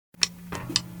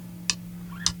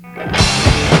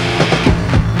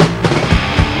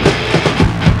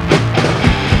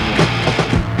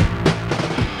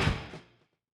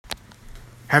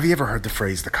Have you ever heard the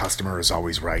phrase, the customer is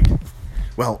always right?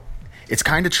 Well, it's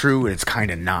kind of true and it's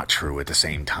kind of not true at the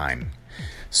same time.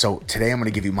 So today I'm going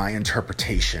to give you my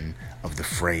interpretation of the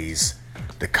phrase,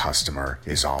 the customer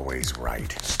is always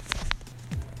right.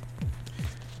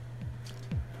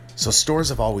 So stores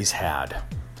have always had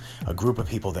a group of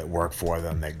people that work for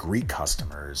them, that greet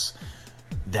customers,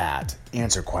 that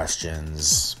answer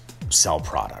questions, sell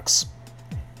products.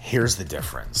 Here's the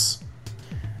difference.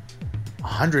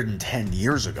 110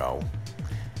 years ago,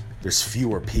 there's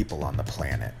fewer people on the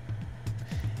planet.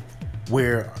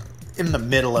 We're in the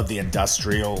middle of the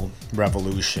Industrial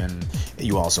Revolution.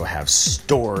 You also have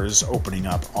stores opening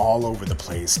up all over the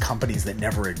place. Companies that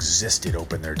never existed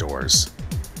open their doors.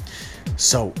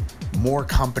 So, more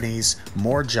companies,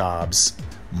 more jobs,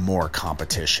 more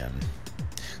competition.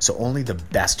 So only the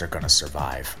best are going to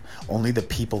survive. Only the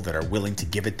people that are willing to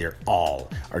give it their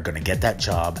all are going to get that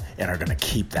job and are going to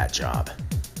keep that job.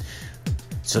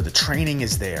 So the training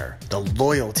is there. The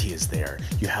loyalty is there.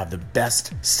 You have the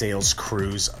best sales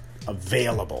crews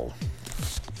available.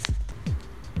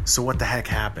 So what the heck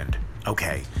happened?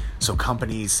 Okay, so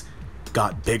companies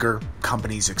got bigger.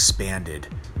 Companies expanded.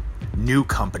 New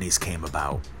companies came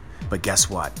about. But guess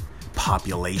what?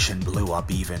 Population blew up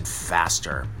even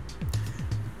faster.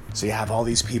 So you have all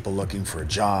these people looking for a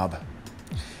job,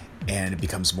 and it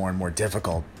becomes more and more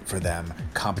difficult for them.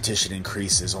 Competition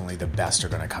increases, only the best are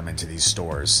going to come into these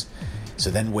stores.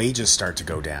 So then wages start to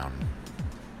go down.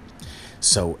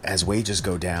 So as wages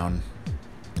go down,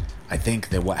 I think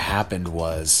that what happened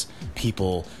was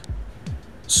people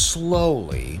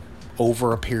slowly,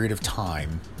 over a period of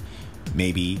time,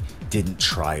 maybe didn't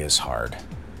try as hard.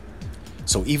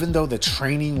 So even though the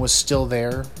training was still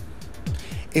there,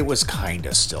 it was kind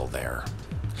of still there.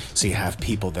 So you have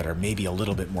people that are maybe a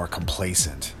little bit more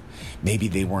complacent. Maybe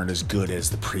they weren't as good as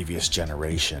the previous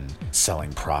generation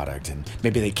selling product, and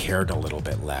maybe they cared a little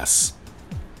bit less.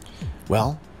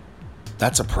 Well,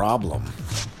 that's a problem.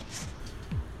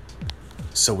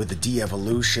 So with the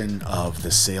de-evolution of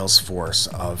the sales force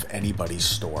of anybody's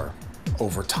store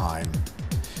over time,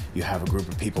 you have a group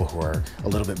of people who are a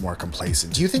little bit more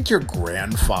complacent. Do you think your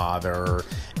grandfather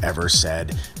ever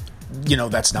said,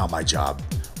 that's not my job?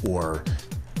 Or,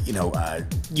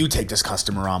 you take this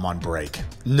customer, I'm on break.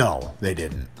 No, they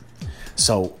didn't.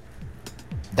 So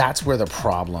that's where the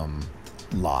problem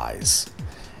lies.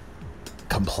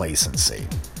 Complacency.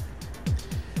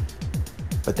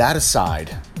 But that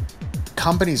aside,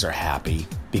 companies are happy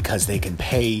because they can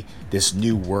pay this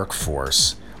new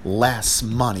workforce less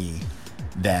money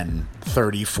than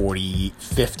 30, 40,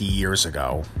 50 years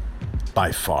ago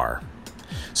by far.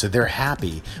 So they're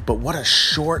happy, but what a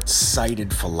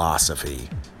short-sighted philosophy.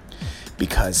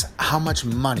 Because how much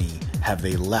money have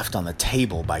they left on the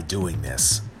table by doing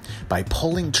this? By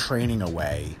pulling training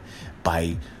away,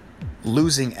 by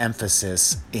losing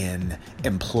emphasis in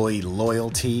employee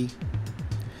loyalty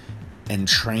and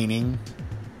training,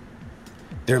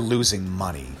 they're losing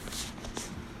money.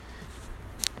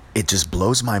 It just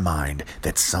blows my mind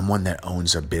that someone that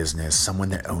owns a business, someone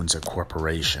that owns a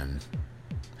corporation,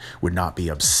 would not be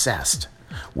obsessed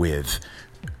with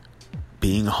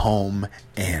being home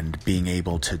and being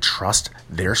able to trust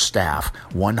their staff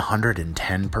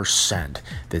 110%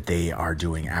 that they are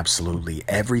doing absolutely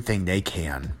everything they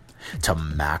can to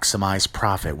maximize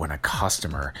profit when a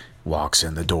customer walks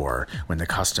in the door, when the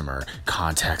customer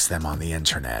contacts them on the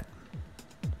internet.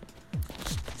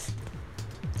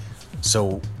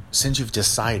 So, since you've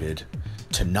decided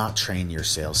to not train your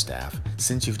sales staff,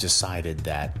 since you've decided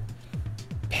that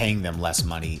paying them less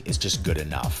money is just good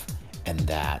enough, and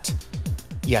that,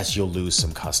 yes, you'll lose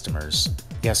some customers.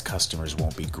 Yes, customers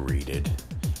won't be greeted,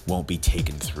 won't be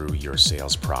taken through your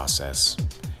sales process.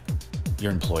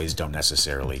 Your employees don't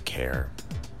necessarily care.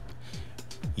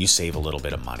 You save a little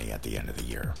bit of money at the end of the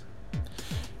year.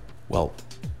 Well,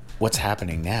 what's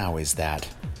happening now is that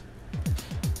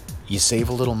you save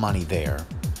a little money there.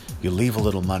 You leave a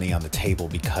little money on the table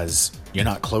because you're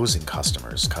not closing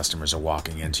customers. Customers are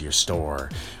walking into your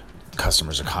store.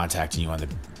 Customers are contacting you on the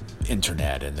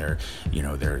internet, and they're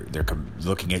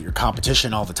looking at your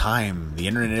competition all the time. The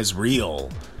internet is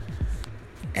real.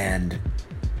 And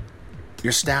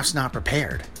your staff's not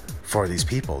prepared for these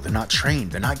people. They're not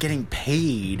trained. They're not getting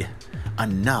paid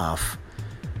enough.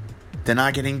 They're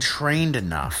not getting trained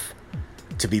enough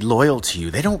to be loyal to you.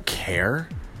 They don't care.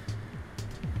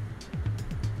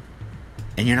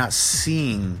 And you're not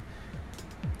seeing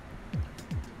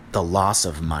the loss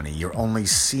of money. You're only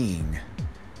seeing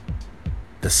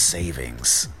the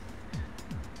savings.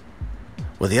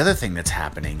 Well, the other thing that's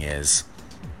happening is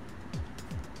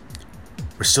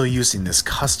we're still using this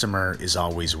customer is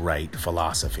always right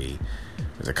philosophy,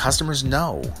 The customers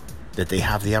know that they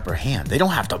have the upper hand. They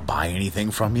don't have to buy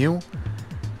anything from you.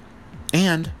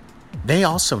 And they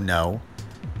also know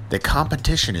that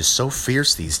competition is so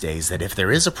fierce these days that if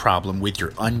there is a problem with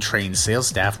your untrained sales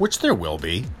staff, which there will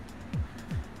be,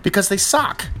 because they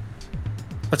suck,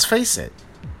 let's face it,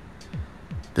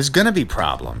 there's going to be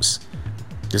problems.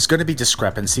 There's going to be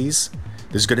discrepancies.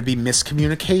 There's going to be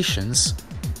miscommunications.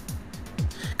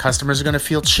 Customers are going to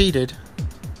feel cheated.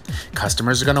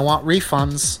 Customers are going to want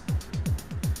refunds.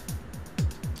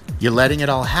 You're letting it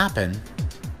all happen.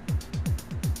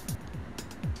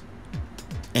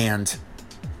 And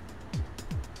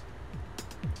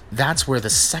that's where the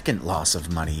second loss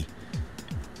of money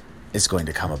is going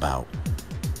to come about.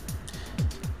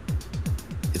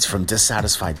 It's from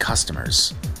dissatisfied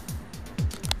customers.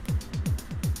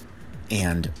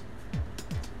 And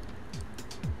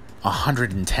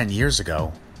 110 years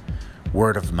ago,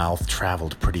 word of mouth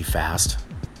traveled pretty fast.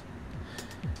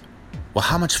 Well,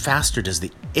 how much faster does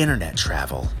the internet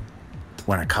travel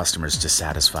when a customer's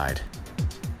dissatisfied?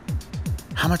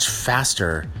 How much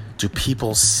faster do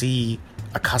people see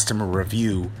a customer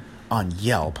review on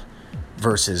Yelp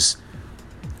versus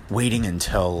waiting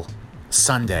until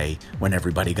Sunday when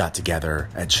everybody got together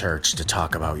at church to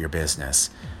talk about your business,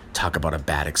 talk about a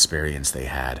bad experience they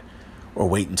had, or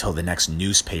wait until the next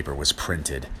newspaper was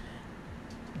printed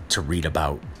to read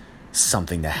about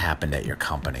something that happened at your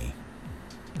company?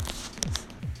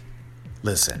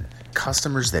 Listen,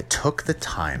 customers that took the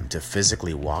time to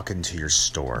physically walk into your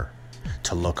store,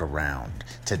 to look around,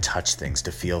 to touch things,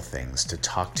 to feel things, to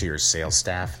talk to your sales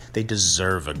staff, they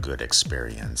deserve a good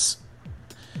experience.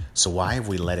 So why have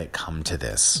we let it come to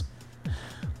this?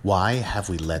 Why have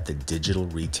we let the digital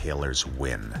retailers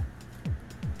win?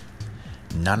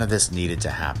 None of this needed to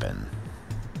happen.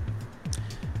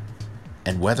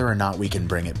 And whether or not we can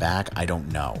bring it back, I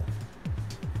don't know.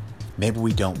 Maybe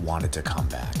we don't want it to come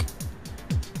back.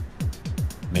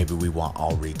 Maybe we want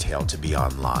all retail to be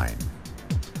online,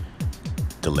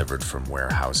 delivered from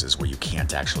warehouses where you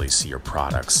can't actually see your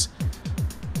products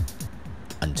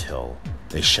until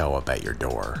they show up at your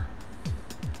door.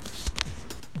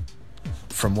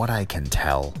 From what I can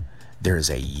tell, there is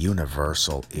a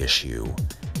universal issue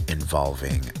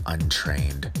involving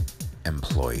untrained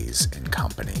employees in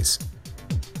companies.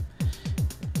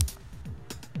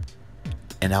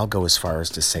 And I'll go as far as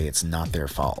to say it's not their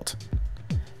fault.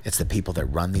 It's the people that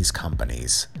run these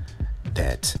companies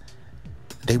that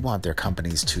they want their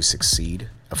companies to succeed,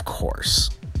 of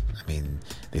course. I mean,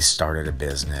 they started a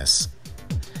business.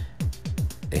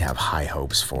 They have high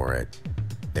hopes for it.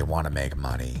 They want to make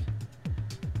money.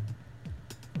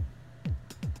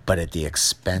 But at the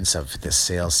expense of the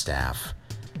sales staff,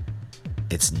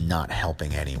 it's not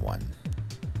helping anyone.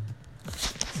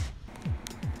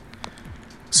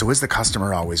 So is the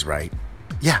customer always right?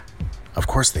 Yeah, of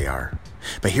course they are.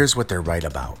 But here's what they're right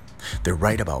about. They're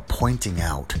right about pointing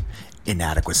out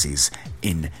inadequacies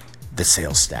in the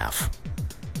sales staff.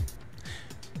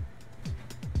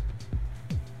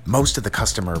 Most of the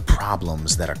customer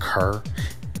problems that occur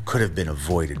could have been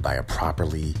avoided by a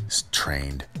properly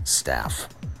trained staff.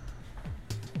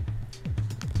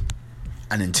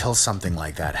 And until something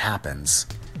like that happens,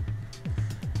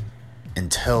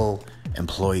 until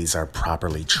employees are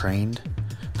properly trained,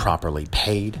 properly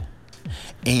paid,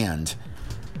 and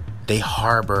they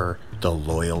harbor the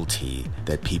loyalty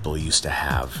that people used to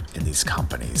have in these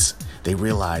companies, they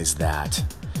realize that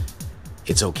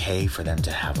it's okay for them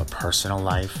to have a personal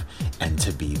life and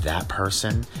to be that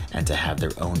person and to have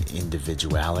their own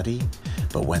individuality.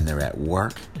 But when they're at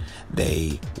work,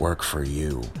 they work for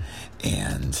you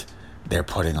and they're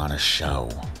putting on a show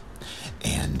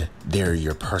and they're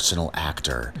your personal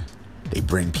actor. They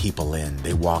bring people in,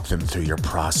 they walk them through your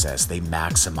process, they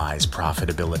maximize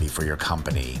profitability for your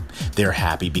company. They're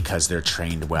happy because they're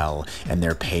trained well and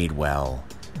they're paid well.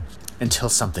 Until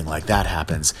something like that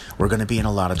happens, we're going to be in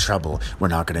a lot of trouble. We're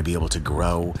not going to be able to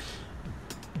grow,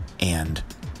 and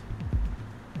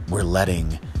we're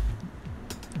letting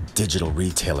digital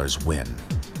retailers win.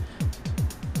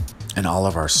 And all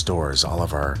of our stores, all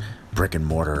of our brick and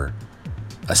mortar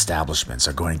establishments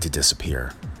are going to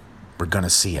disappear. We're going to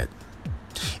see it.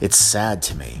 It's sad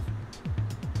to me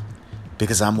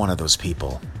because I'm one of those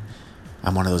people.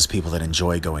 I'm one of those people that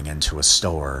enjoy going into a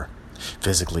store,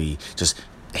 physically just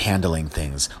handling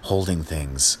things, holding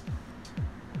things.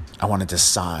 I want to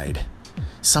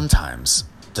sometimes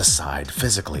decide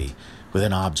physically with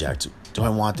an object. Do I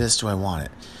want this? Do I want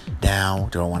it now?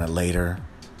 Do I want it later?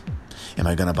 Am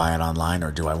I going to buy it online,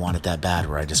 or do I want it that bad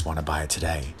where I just want to buy it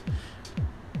today?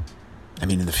 I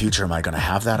mean, in the future, am I going to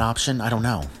have that option? I don't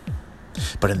know.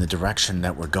 But in the direction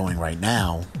that we're going right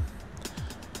now,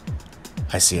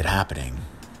 I see it happening.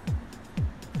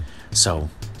 So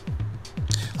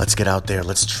let's get out there.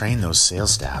 Let's train those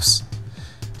sales staffs.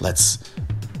 Let's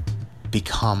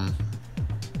become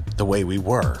the way we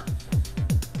were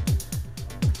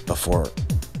before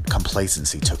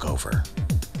complacency took over.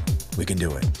 We can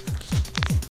do it.